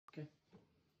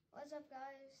What's up,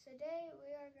 guys? Today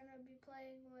we are gonna be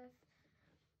playing with,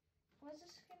 what's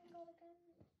this skin called again?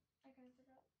 I kind of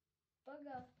forgot.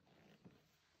 Bugga.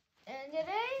 And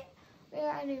today we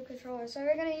got a new controller, so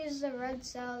we're gonna use the red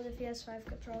cell, the PS5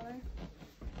 controller.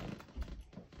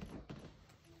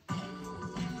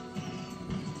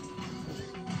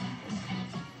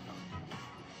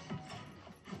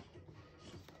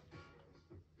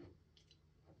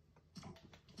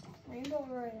 Rainbow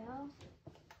Royale.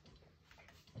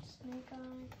 Snake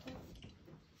eye.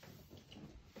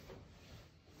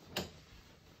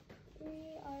 3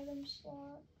 item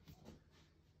slot.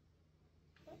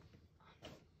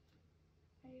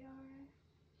 AR.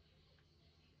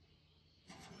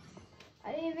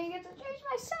 I didn't even get to change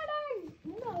my setting.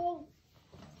 No.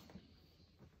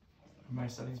 Are my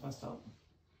settings messed up?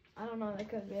 I don't know. They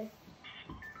could be.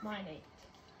 Mine ain't.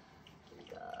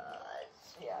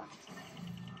 Because yeah.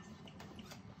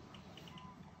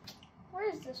 Where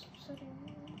is this setting?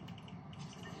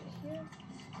 Here.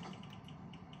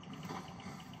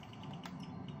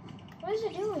 What is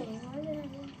it doing? Why is it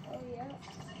not doing? Oh yeah.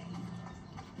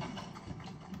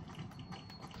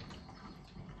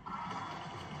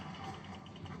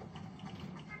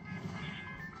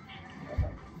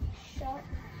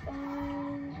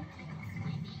 Shotgun.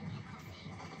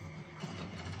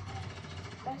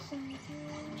 SMG.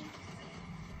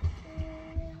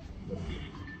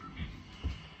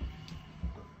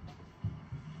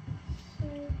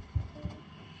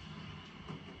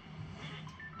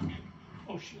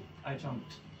 Oh shoot, I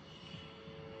jumped.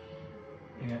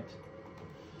 Dang it.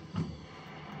 Go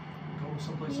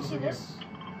someplace over here. This?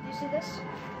 You see this?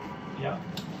 Yeah,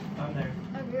 I'm there.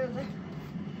 Oh, you're there.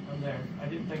 I'm there. I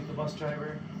didn't thank the bus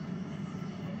driver.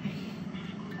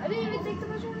 I didn't even think the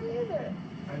bus driver either.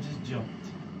 I just jumped.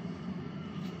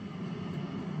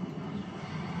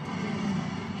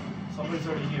 Somebody's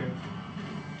already here.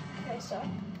 Okay, so.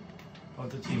 Oh,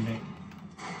 it's a teammate.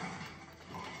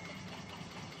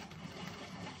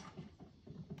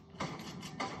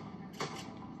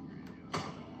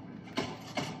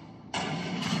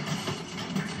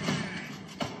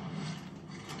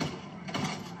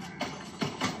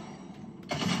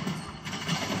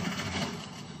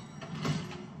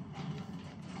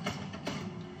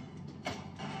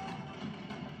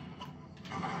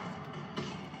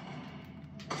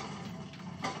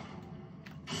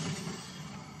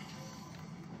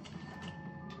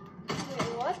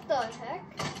 What the heck?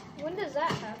 When does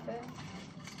that happen?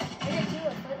 I get 2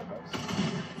 inflatables.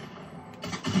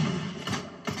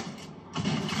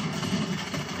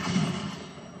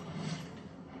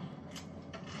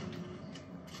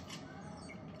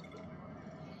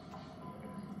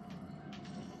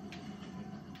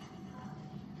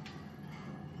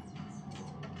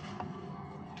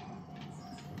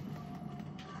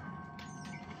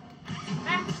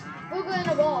 Ah! Booga in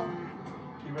a ball.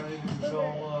 You ready to go?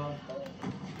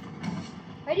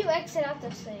 How do you exit out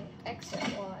this thing? Exit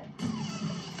Y.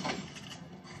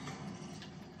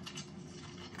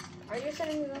 Are you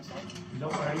sending me those things? No,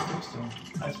 I already fixed them.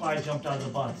 That's why I jumped out of the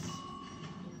bus.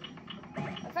 I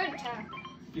found Tack.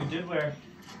 You did where?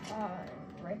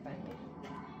 Right by me.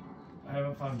 I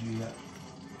haven't found you yet.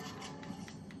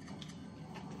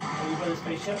 Are you by the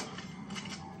spaceship?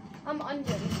 I'm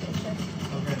under the station.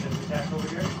 Okay, there's a tack over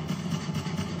here.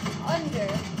 Under.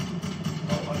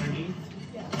 Oh, underneath?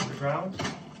 Yeah. Underground?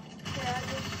 Yeah,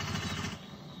 just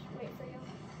wait for you.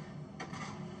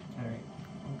 Alright,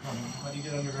 I'm coming. How do you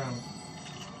get underground?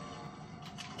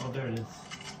 Oh, there it is.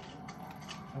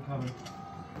 I'm coming.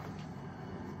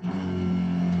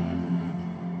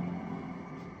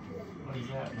 What is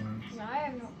that noise? No, I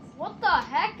have no. What the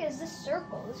heck is this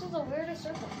circle? This is the weirdest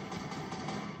circle.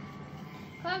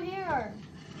 Come here.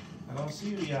 I don't see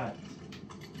you yet.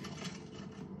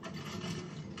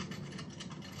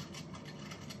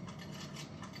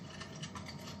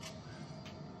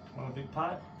 Want a big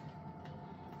pot?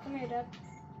 Come here, Dad.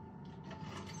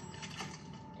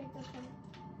 Take this one.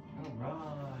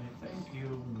 Alright, thank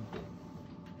you.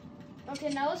 Okay,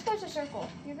 now let's go to circle.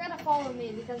 You're gonna follow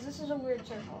me because this is a weird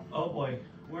circle. Oh boy,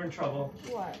 we're in trouble.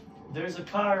 What? There's a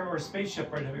car or a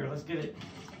spaceship right over here. Let's get it.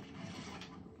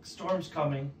 Storm's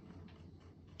coming.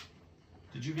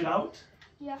 Did you get out?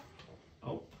 Yeah.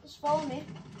 Oh, Just follow me.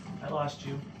 I lost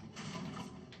you.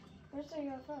 Where's the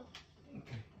UFO?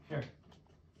 Okay, here.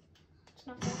 It's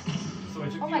not there. So I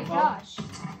took Oh you my gosh.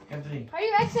 Anthony, How do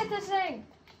you exit this thing?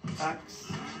 X.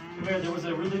 Come here, there was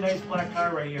a really nice black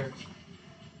car right here.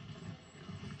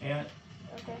 And,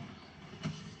 Okay.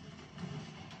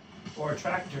 or a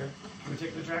tractor. Can we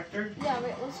take the tractor? Yeah,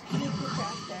 wait, let's take the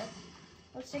tractor.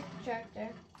 Let's take the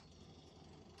tractor.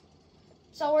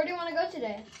 So where do you want to go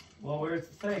today? Well, where's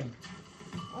the thing?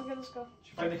 Okay, let's go.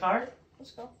 Did you find the car? Let's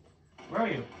go. Where are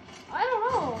you? I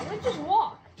don't know. We'll just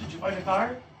walk. Did you find the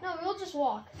car? No, we'll just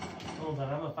walk. Hold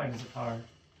on, I'm gonna find the car.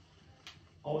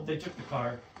 Oh, they took the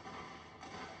car.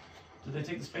 Did they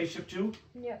take the spaceship too?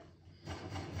 Yep.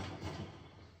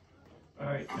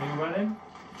 Alright, are you running?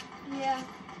 Yeah.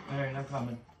 Alright, I'm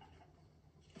coming.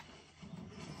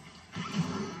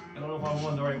 I don't know if I'm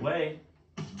going the right way.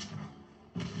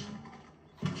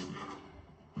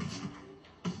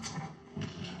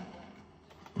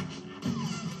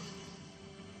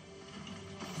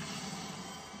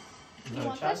 You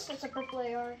want this? It's a purple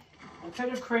AR. What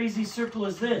kind of crazy circle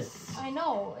is this? I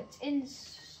know. It's in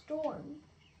Storm.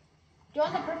 Do you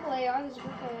want the purple AR? There's a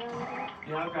purple AR right here.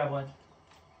 Yeah, I'll grab one.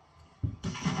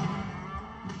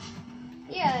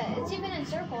 Yeah, it's even in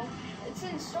Circle. It's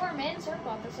in Storm and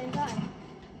Circle at the same time.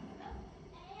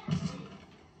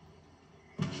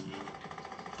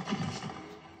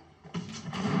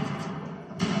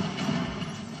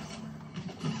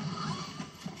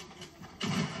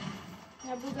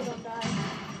 Yeah, Booga don't die.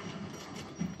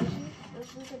 Does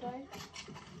Booga die?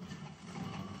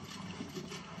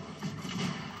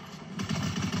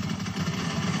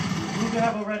 You can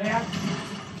have a red hat?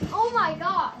 Oh my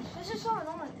gosh, this is so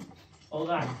annoying. Hold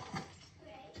on.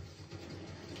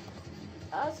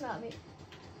 That's not me.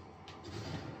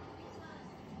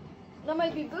 That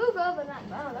might be Booga, but not.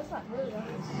 No, that's not Booga.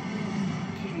 It's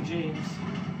King James.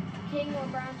 King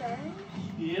of Brown Orange.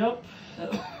 Yep.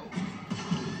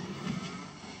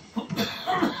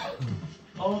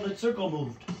 Oh, the circle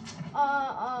moved.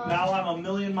 Now I'm a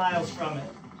million miles from it.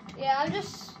 Yeah, I'm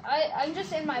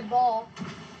just in my ball.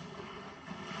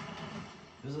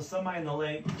 There's a semi in the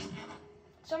lake.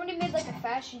 Somebody made like a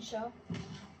fashion show.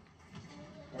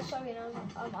 Just so you know,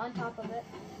 I'm on top of it.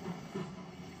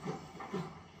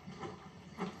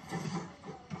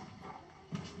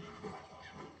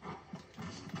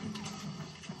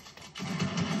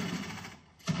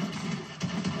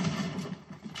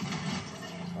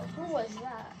 Who was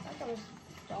that? I thought that was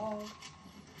a dog.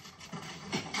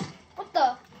 What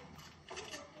the?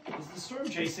 Is the storm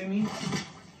chasing me?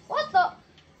 What the?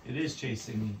 It is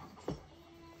chasing me.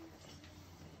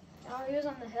 Oh, he was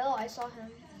on the hill. I saw him.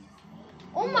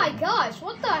 Oh my gosh,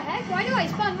 what the heck? Why do I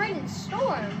spawn right in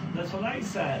Storm? That's what I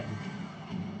said.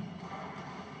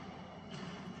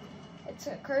 It's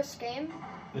a cursed game.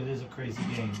 It is a crazy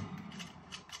game.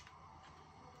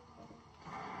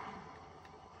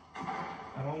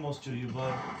 I'm almost to you,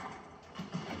 bud.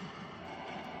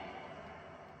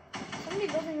 Somebody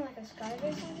building like a sky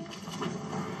base on here?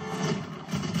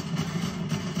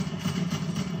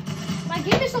 My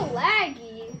game is so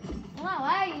laggy. Well, not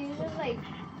laggy, it's just like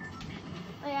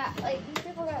yeah, like these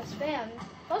people got spammed.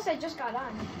 Plus I just got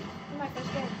on. This is my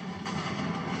first game.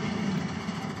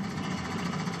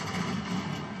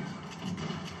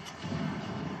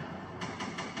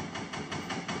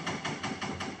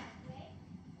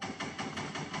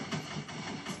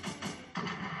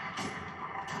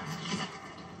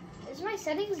 Is my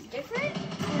settings different?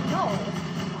 No.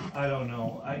 I don't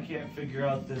know. I can't figure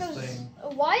out this thing.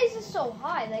 Why is this so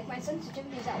high? Like my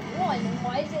sensitivity is at 1, and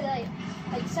why is it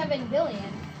like 7 billion?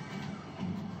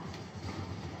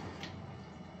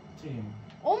 Team.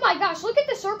 Oh my gosh, look at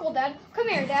the circle, Dad. Come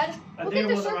here, Dad. Look at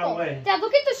the circle. Dad,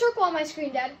 look at the circle on my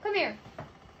screen, Dad. Come here.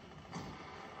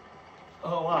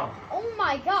 Oh wow. Oh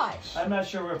my gosh. I'm not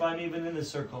sure if I'm even in the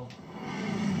circle.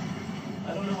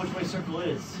 I don't know which way circle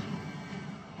is.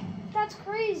 That's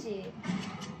crazy.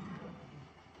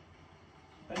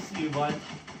 I see you, bud.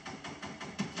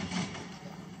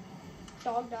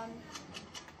 Dog done.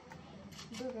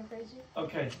 Booga crazy.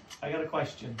 Okay, I got a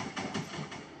question.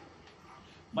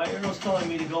 My arrow's telling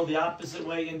me to go the opposite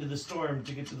way into the storm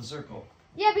to get to the circle.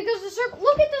 Yeah, because the circle.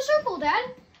 Look at the circle,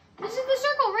 Dad. This is the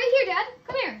circle right here, Dad.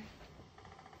 Come here.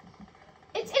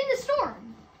 It's in the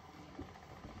storm.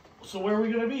 So where are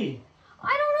we gonna be?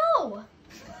 I don't know.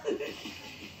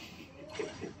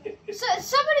 So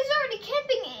somebody's already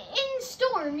camping in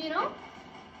storm, you know?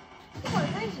 People are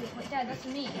crazy. Wait, Dad, that's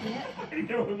me, idiot. I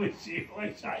know it was you.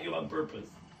 I shot you on purpose.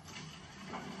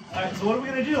 Alright, so what are we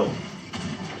gonna do?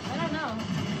 I don't know.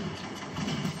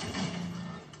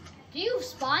 Do you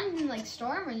spawn in like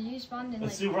storm or do you spawn in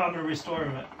Let's see where I'm gonna restore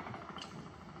it.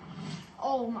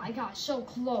 Oh my gosh, so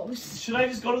close. Should I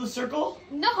just go to the circle?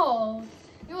 No,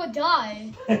 you will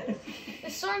die. The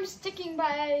storm's ticking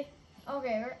by.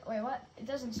 Okay, wait, what? It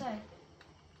doesn't say.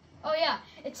 Oh yeah,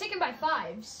 it's ticking by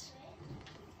 5s.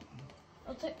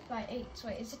 It'll tick by 8s.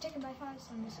 Wait, is it ticking by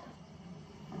 5s? Let me see.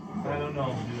 I don't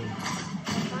know, dude.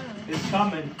 Finally. It's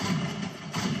coming.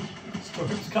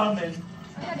 Storm's coming.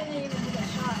 I didn't even get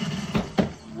shot.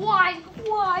 Why?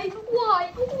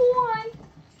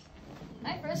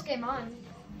 My first game on.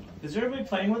 Is there anybody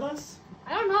playing with us?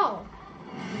 I don't know.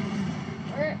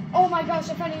 Oh my gosh,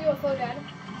 I found a UFO, Dad.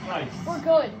 Nice. We're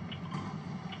good.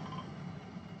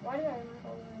 Why did I remember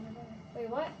over there? Wait,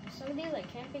 what? Somebody like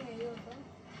camping a UFO?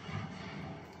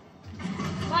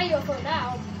 My UFO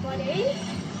now, buddy.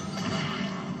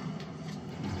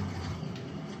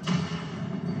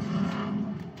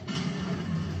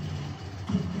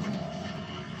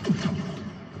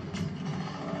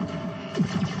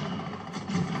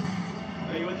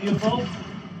 Are you with the UFO?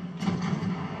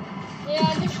 Yeah,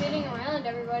 I'm just shooting around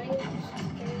everybody. Just in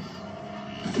case.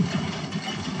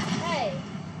 Hey.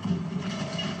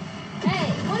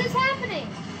 Hey, what is happening?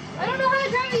 I don't know how to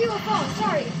drive a UFO. I'm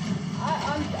sorry.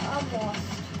 I'm lost.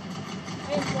 I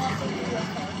am lost in the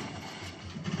UFO.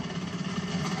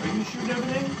 Are you shooting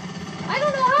everything? I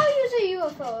don't know how to use a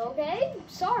UFO, okay?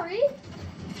 Sorry.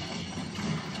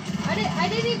 I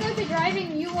didn't go to driving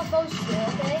UFO school,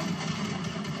 okay?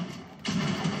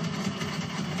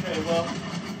 Okay, well,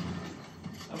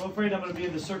 I'm afraid I'm going to be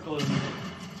in the circle in a minute.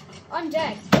 I'm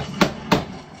dead.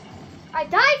 I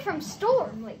died from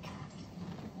storm, like.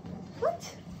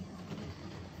 What?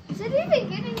 Is it even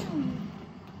getting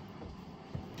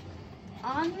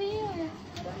on me or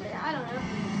whatever? I don't know.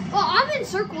 Well, I'm in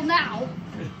circle now.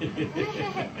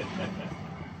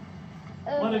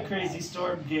 What a crazy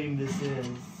storm game this is.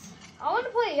 I want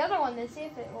to play the other one to see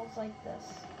if it looks like this.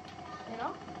 You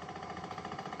know?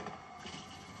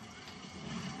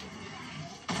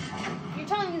 You're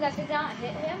telling me that did not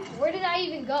hit him? Where did I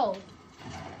even go?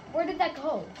 Where did that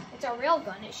go? It's a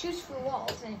railgun. It shoots through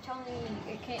walls, and you're telling me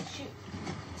it can't shoot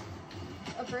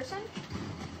a person?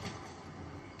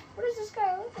 What is this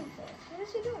guy looking for? What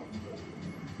is he doing?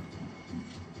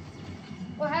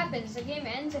 What happens? The game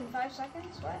ends in 5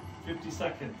 seconds? What? 50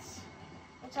 seconds.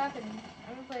 What's happening? I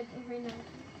haven't played Green Knight.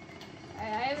 I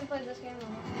haven't played this game in a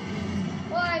while.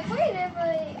 Well, I played it,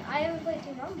 but I haven't played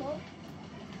Team Rumble.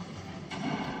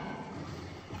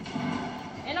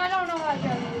 And I don't know how to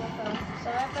drive a UFO, so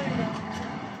I better go.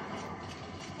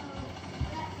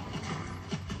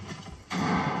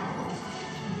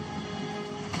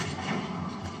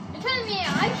 You're telling me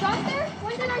I shot there?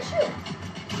 When did I shoot?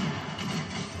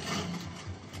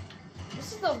 This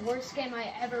is the worst game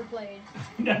I ever played.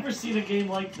 I've never seen a game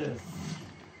like this.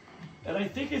 And I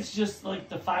think it's just like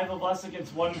the 5 of us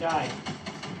against one guy.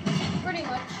 Pretty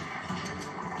much.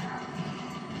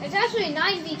 It's actually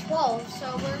 9v12,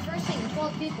 so we're versing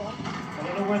 12 people. I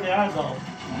don't know where they are though.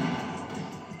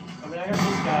 I mean, I got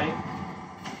this guy.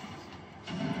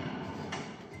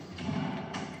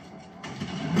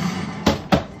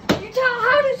 You tell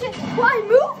how does it? Well, I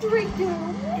moved right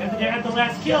there. Anthony, I had the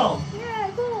last kill. Yeah,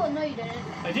 cool. No, you didn't.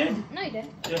 I did. No, you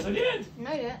didn't. Yes, I did.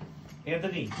 No, you didn't.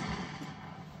 Anthony,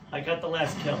 I got the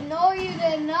last kill. No, you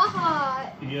did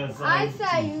not. Yes, I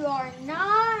said you are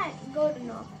not good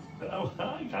enough. Oh,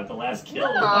 I got the last kill.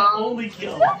 No. My only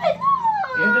kill. No,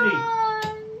 Anthony,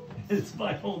 it's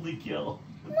my only kill.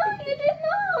 No, you did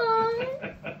not.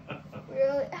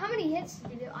 Really? How many hits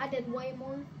did you do? I did way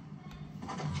more.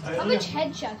 How much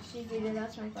headshots did you do?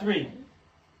 That's my question. 3.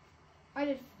 I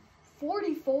did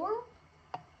 44.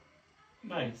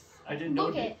 Nice. I didn't know.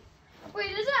 Book it.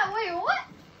 Wait, is that? Wait, what?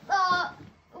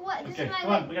 What? This Okay, is my,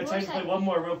 come on. We got time to play one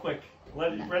more real quick.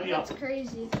 Ready up. That's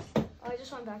crazy. Oh, I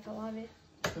just went back to lobby.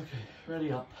 Okay,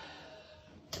 ready up.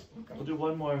 Okay. We'll do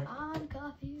one more. I'm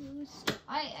confused.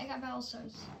 I got battle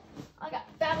stars. I got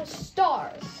battle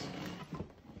stars.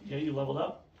 Yeah, you leveled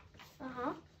up?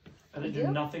 Uh-huh. I didn't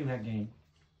do nothing that game.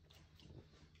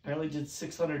 I only did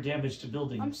 600 damage to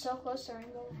buildings. I'm so close to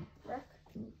Rainbow Wreck.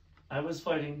 I was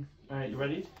fighting. Alright, you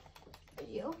ready? Are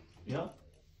you? Yeah.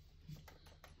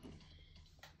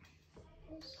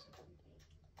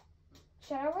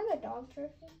 Should I wear the dog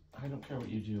trophy? I don't care what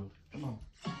you do. Come on.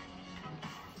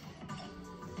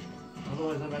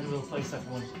 Otherwise, I'm not going to be able to play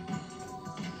second one.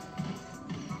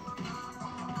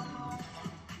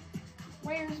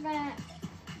 Where's Matt?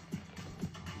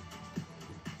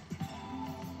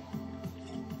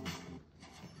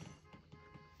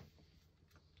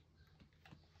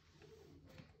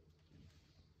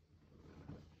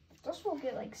 This will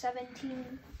get like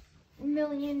 17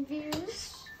 million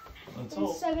views. Let's And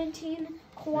hope. 17 Make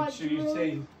quadrillion. sure you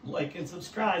say like and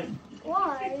subscribe.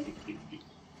 Why?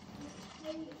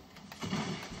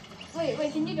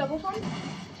 Wait, can you double pump?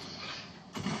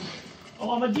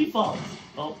 Oh, I'm a default.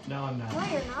 Oh, now I'm not. No,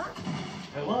 you're not.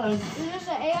 I was. You're just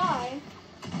an AI.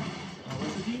 I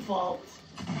was a default.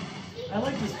 I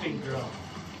like this pink girl.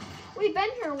 We've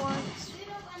been here once.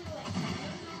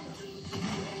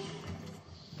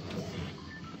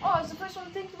 Oh, I was the first one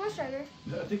to take the Bush Rider.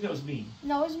 I think that was me.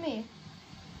 No, it was me.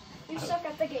 You suck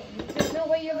at the game. There's no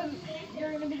way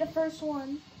you're gonna be the first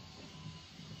one.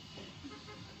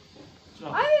 So,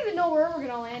 I don't even know where we're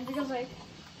gonna land because like,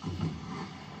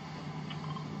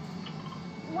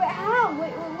 wait, how?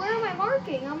 Wait, where am I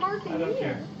marking? I'm marking I don't here.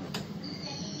 care.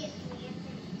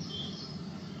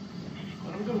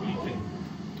 Why don't we go weeping?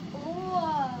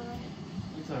 Oh,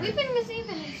 It's alright. weeping is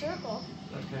even in circle.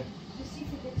 Okay. The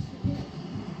secret gets stupid.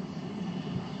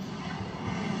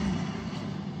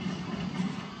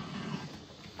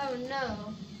 Oh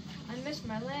no, I missed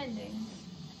my landing.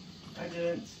 I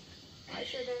didn't. I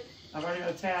should have. I've already got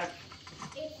attacked.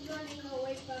 It's running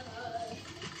away from us.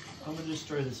 I'm gonna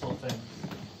destroy this whole thing.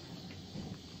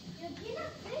 You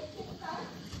cannot take it, son.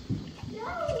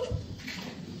 No!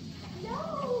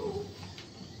 No!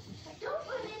 Don't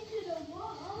run into the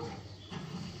wall.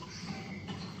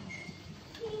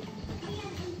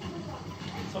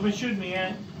 Somebody shoot me,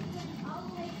 Aunt.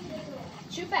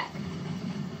 Shoot back.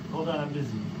 Hold on, I'm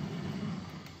busy.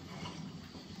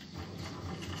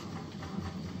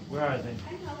 Where are they?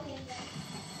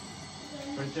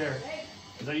 Right there.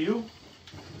 Is that you? No, It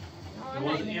I'm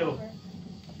wasn't not you. over.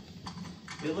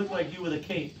 It looked like you with a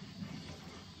cape.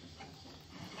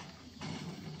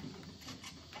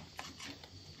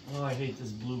 Oh, I hate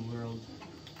this blue world.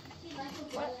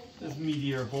 What? This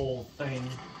meteor hole thing.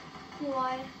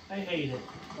 Why? I hate it.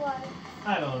 Why?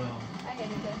 I don't know. I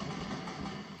hated it.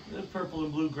 The purple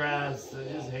and blue grass, I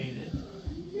just hate it.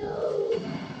 No!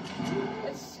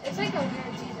 It's like a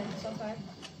weird season so far.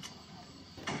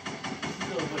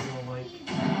 Still what I don't like.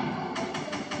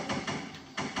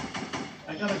 I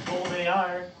got a gold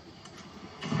AR.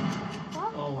 Huh?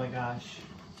 Oh my gosh.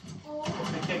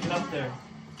 I can't get up there.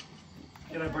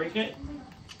 Can I break it?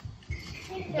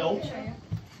 Nope. Show you.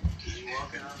 He's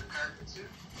walking on the carpet too.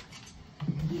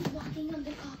 He's walking on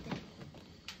the carpet.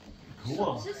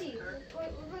 Cool. Sissy, we're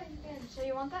going in. So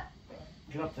you want that?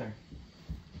 Get up there.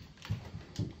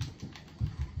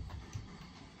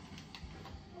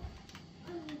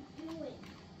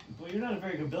 Well, you're not a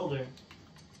very good builder.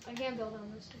 I can't build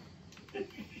on this thing.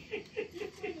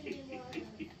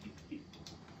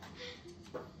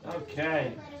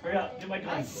 Okay. Hurry up. Get my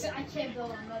guns. I can't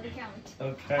build on that account.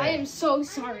 Okay. I am so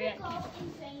sorry. I can't.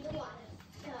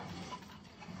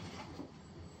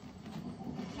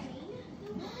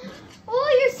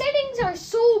 Oh, your settings are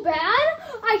so bad.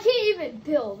 I can't even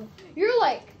build. You're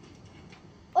like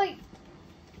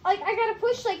I gotta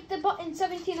push like the button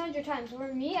 1,700 times.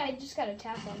 Where me, I just gotta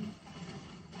tap them.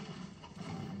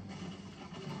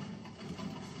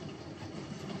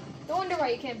 No wonder why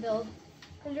you can't build.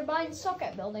 Cause your binds suck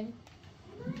at building.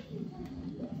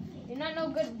 You're not no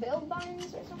good build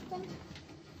binds or something.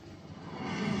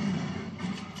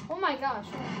 Oh my gosh.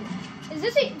 This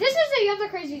is the other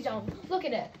crazy zone. Look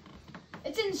at it.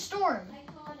 It's in storm.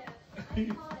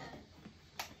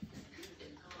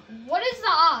 What is the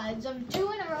odds of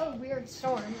 2 in a row weird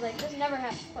storms? Like this never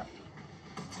happens before.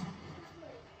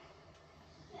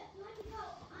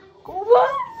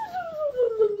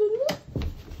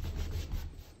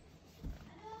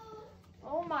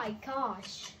 Oh my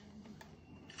gosh.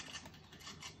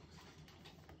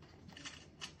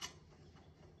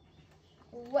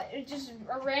 What? It just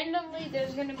randomly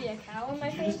there's gonna be a cow in my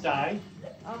Did you face? just die?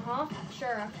 Uh-huh.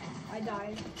 Sure. I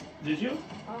died. Did you?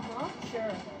 Uh-huh.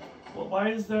 Sure. Well, why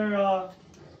is there, are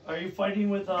you fighting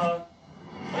with, I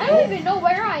don't even know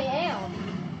where I am.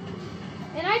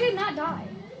 And I did not die.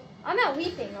 I'm not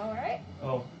weeping, alright?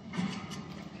 Oh.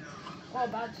 Well,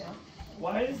 about to.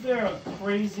 Why is there a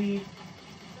crazy...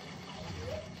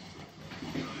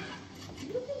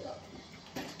 Is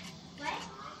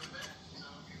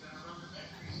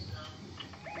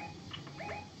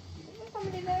there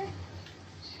somebody there?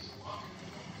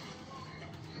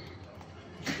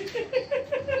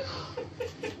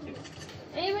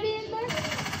 Anybody in there?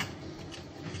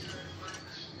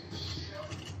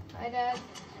 Hi, Dad.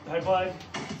 Hi, bud.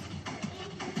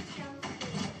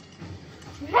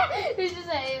 There's just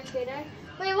an AFK there.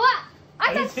 Wait, what?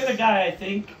 I just hit a guy, I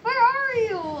think. Where are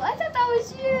you? I thought that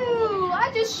was you.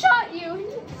 I just shot you.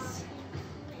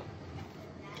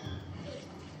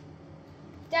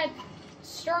 Dad,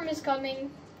 storm is coming.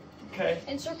 Okay.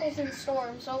 And circles in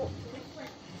storm, so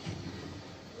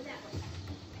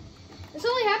this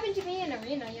only happened to me in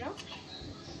arena, you know?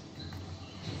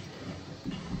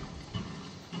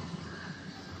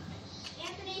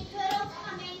 Anthony, turtle's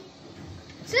coming.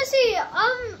 Sissy,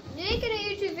 making a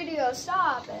YouTube video,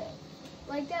 stop it.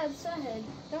 Like Dad said,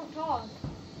 don't talk.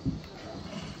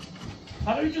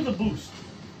 How do you do the boost?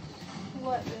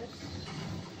 What this?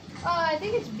 I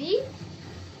think it's B.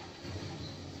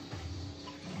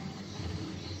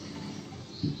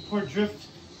 Poor Drift.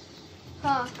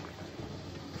 Huh.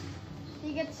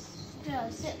 He gets to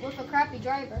sit with a crappy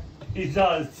driver. He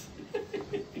does. Let me go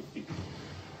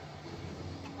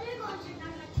and check on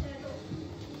my turtle.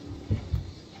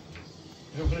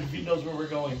 Nobody if he knows where we're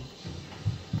going.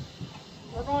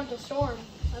 We're going to storm.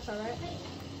 That's alright.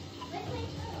 Where's my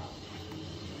turtle?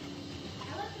 I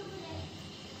looked over there.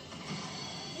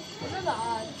 What are the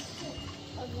odds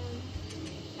of them?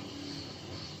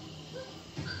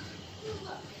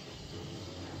 Look.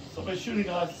 Somebody's shooting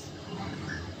us.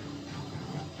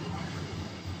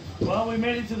 Well, we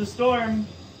made it to the storm.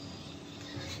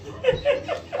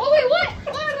 Oh wait, what?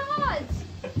 What are the odds?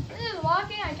 I was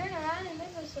walking, I turned around, and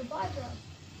there's a supply truck.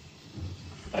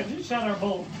 I just shot our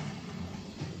boat.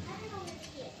 I don't know where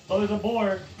it is. Oh, there's a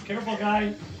boar. Careful,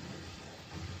 guy.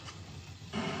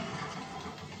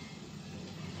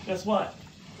 Guess what?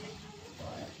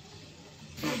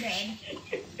 You're dead.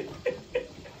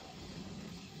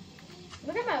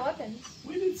 Look at my weapons.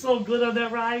 We did so good on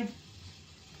that ride.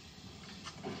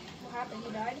 What happened?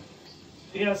 You died?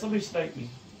 Yeah, somebody sniped me.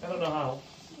 I don't know how.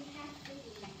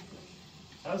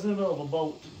 I was in the middle of a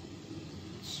boat.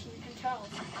 You can tell.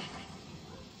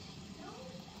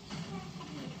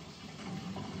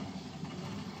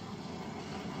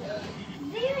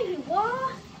 There you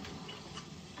are.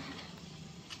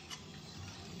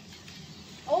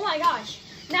 Oh my gosh.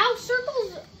 Now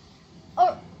circles.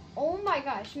 Oh my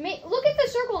gosh. Look at the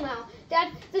circle now.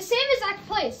 Dad, the same exact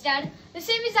place, Dad. The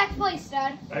same exact place,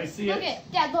 Dad. I see Look it.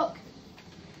 it. Dad, look.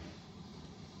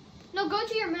 No, go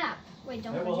to your map. Wait,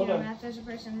 don't Yeah, go well, to your hold on. map. There's a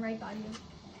person right by you.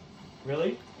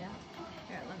 Really? Yeah.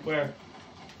 Here, let me. Where?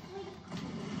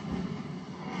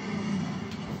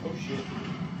 Oh shit.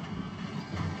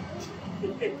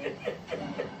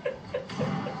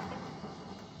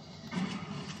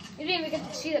 You didn't even get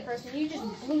to see the person. You just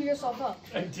blew yourself up.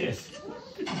 I did.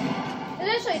 There's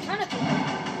actually a ton of people.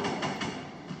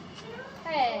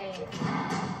 Hey.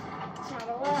 It's not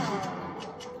allowed.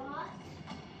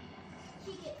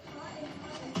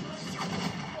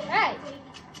 Hey.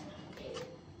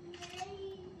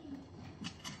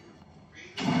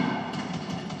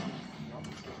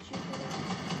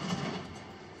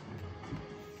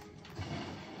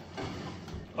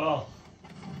 Oh.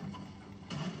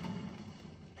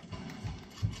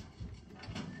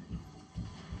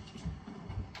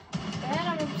 And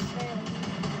I'm just saying.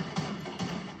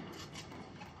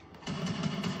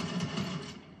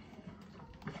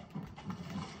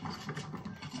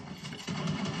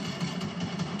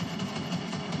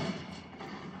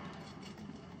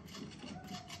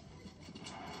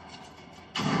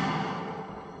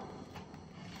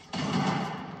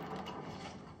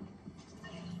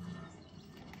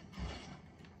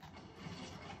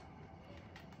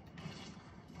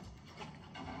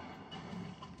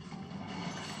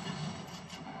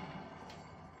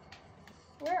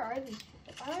 Where are these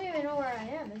people? I don't even know where I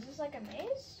am. Is this like a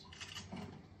maze?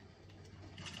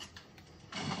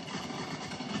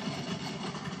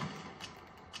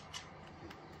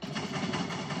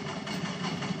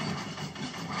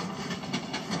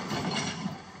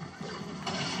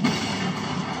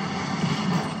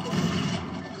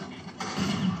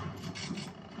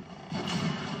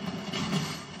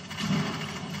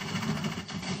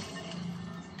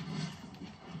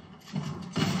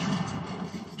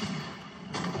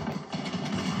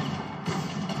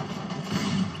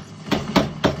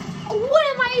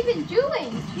 Even doing?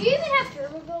 Do you even have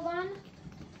turbo build on? Do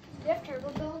you have turbo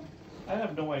build? I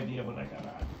have no idea what I got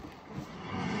on.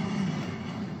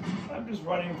 I'm just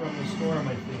running from the storm,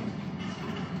 I think.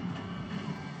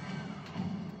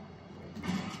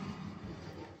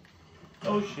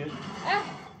 Oh shit. Ah,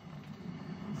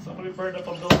 Somebody burned up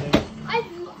a building.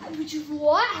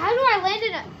 what? How do I land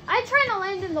in it? I'm trying to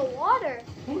land in the water.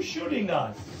 Who's shooting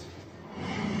us?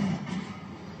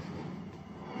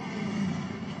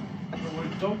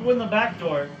 Don't go in the back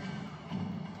door.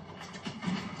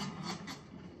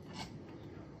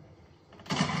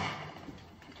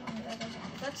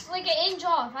 That's like an inch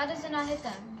off. How does it not hit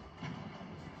them?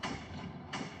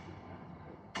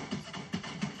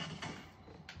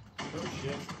 Oh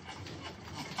shit.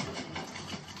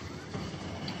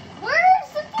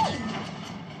 Where's the thing?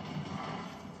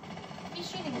 He's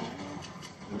shooting me.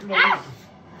 Ow!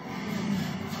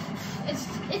 It's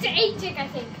an 8 tick, I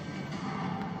think.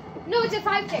 No, it's a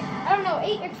 5 tick. I don't know,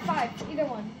 8 or 5, either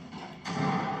one.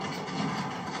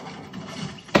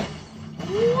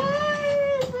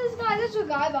 What is this guy? There's a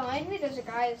guy behind me. There's a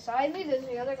guy beside me. There's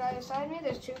the other guy beside me.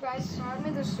 There's 2 guys beside me.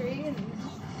 There's 3. And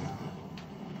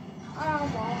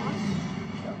I'm lost.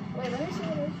 Wait, let me see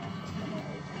what it is.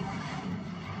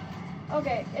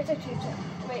 Okay, it's a 2 tick.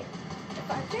 Wait, a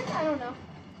 5 tick? I don't know.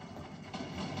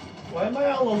 Why am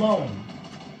I all alone?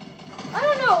 I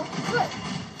don't know, but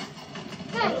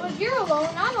then you're alone,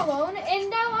 I'm alone, and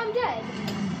now I'm dead.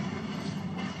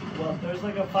 Well, there's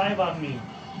like a 5 on me.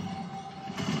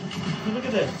 So look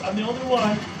at this. I'm the only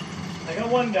one. I got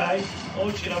one guy. Oh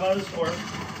shit, I'm out of storm.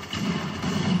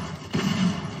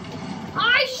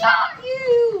 I shot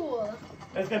you!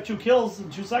 I just got 2 kills in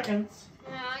 2 seconds.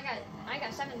 No, I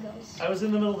got 7 kills. I was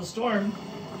in the middle of the storm.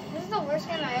 This is the worst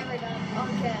game I ever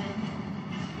done. Okay.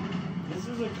 This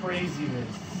is a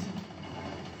craziness.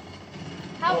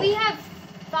 How we have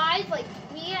 5, like,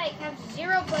 we like have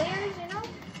 0 players, you know?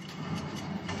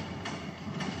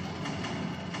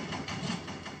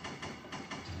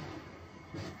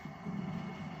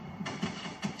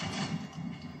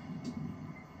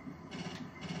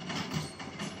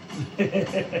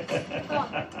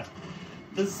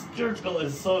 The circle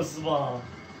is so small.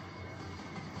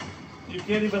 You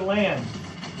can't even land.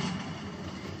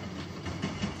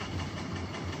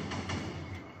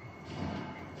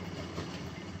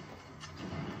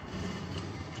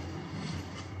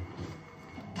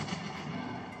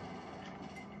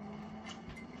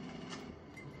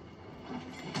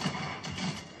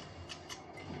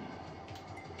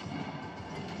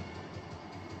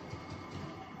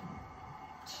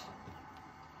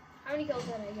 How many kills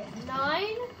did I get? 9? I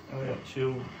only got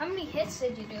 2. How many hits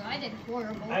did you do? I did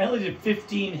horrible. I only did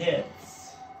 15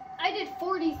 hits. I did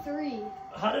 43.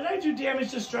 How did I do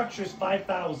damage to structures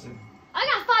 5,000? I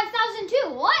got 5,000 too.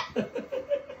 What?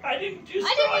 I didn't destroy.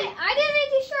 I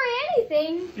didn't destroy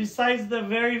anything. Besides the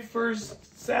very first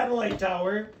satellite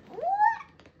tower. What?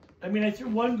 I mean, I threw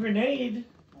 1 grenade.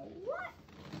 What?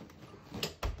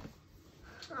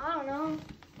 I don't know.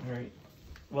 All right.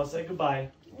 Well, say goodbye.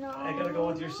 No. I gotta go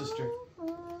with your sister.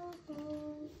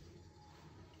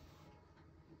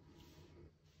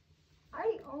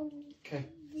 I own. Okay.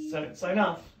 Sign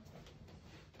off.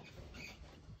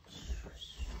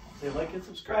 Say like and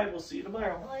subscribe. We'll see you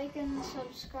tomorrow. Like and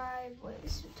subscribe. Wait,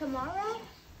 tomorrow?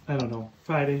 I don't know.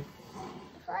 Friday.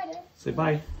 Friday. Say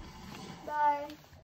bye. Bye.